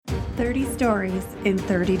30 stories in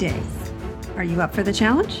 30 days. Are you up for the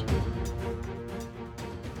challenge?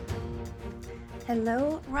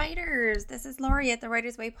 Hello, writers. This is Lori at the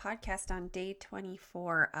Writer's Way podcast on day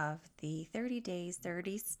 24 of the 30 days,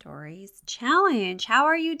 30 stories challenge. How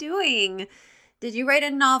are you doing? Did you write a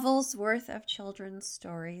novel's worth of children's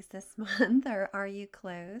stories this month, or are you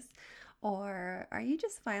close? Or are you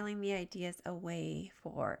just filing the ideas away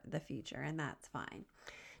for the future? And that's fine.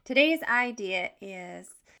 Today's idea is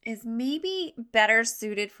maybe better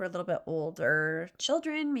suited for a little bit older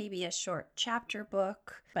children, maybe a short chapter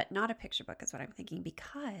book, but not a picture book is what I'm thinking,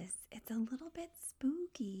 because it's a little bit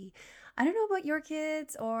spooky. I don't know about your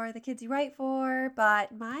kids or the kids you write for,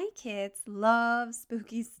 but my kids love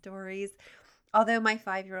spooky stories. Although my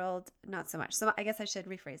 5-year-old, not so much. So I guess I should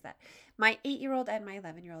rephrase that. My 8-year-old and my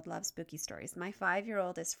 11-year-old love spooky stories. My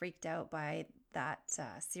 5-year-old is freaked out by that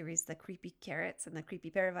series, The Creepy Carrots and the Creepy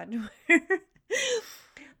Pair of Underwear.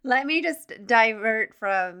 Let me just divert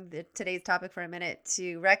from today's topic for a minute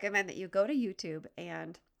to recommend that you go to YouTube,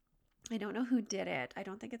 and I don't know who did it. I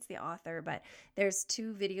don't think it's the author, but there's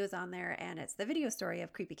 2 videos on there, and it's the video story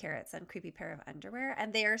of Creepy Carrots and Creepy Pair of Underwear,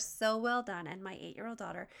 and they are so well done, and my 8-year-old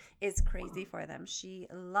daughter is crazy for them. She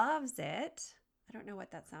loves it. I don't know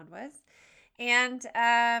what that sound was. And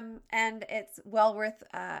it's well worth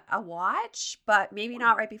a watch, but maybe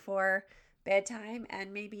not right before bedtime,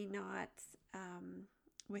 and maybe not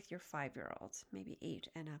with your 5-year-old. Maybe 8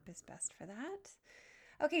 and up is best for that.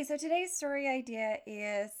 Okay, so today's story idea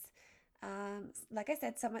is like I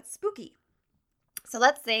said, somewhat spooky. So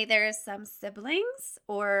let's say there's some siblings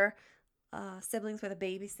or siblings with a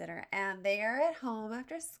babysitter, and they are at home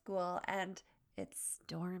after school, and it's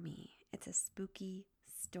stormy. It's a spooky,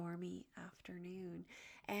 stormy afternoon.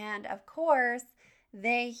 And of course,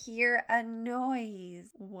 they hear a noise.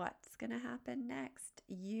 What's going to happen next?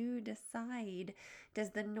 You decide.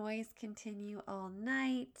 Does the noise continue all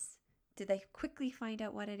night? Do they quickly find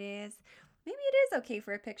out what it is? Maybe it is okay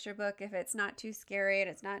for a picture book if it's not too scary and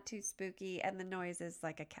it's not too spooky and the noise is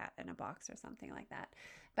like a cat in a box or something like that.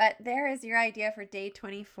 But there is your idea for day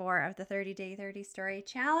 24 of the 30-day 30 story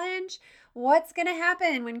challenge. What's going to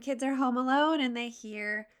happen when kids are home alone and they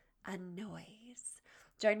hear a noise?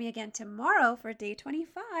 Join me again tomorrow for day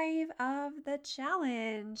 25 of the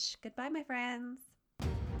challenge. Goodbye, my friends.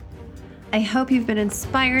 I hope you've been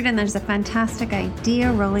inspired and there's a fantastic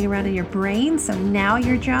idea rolling around in your brain. So now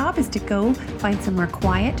your job is to go find somewhere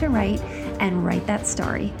quiet to write and write that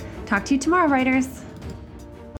story. Talk to you tomorrow, writers.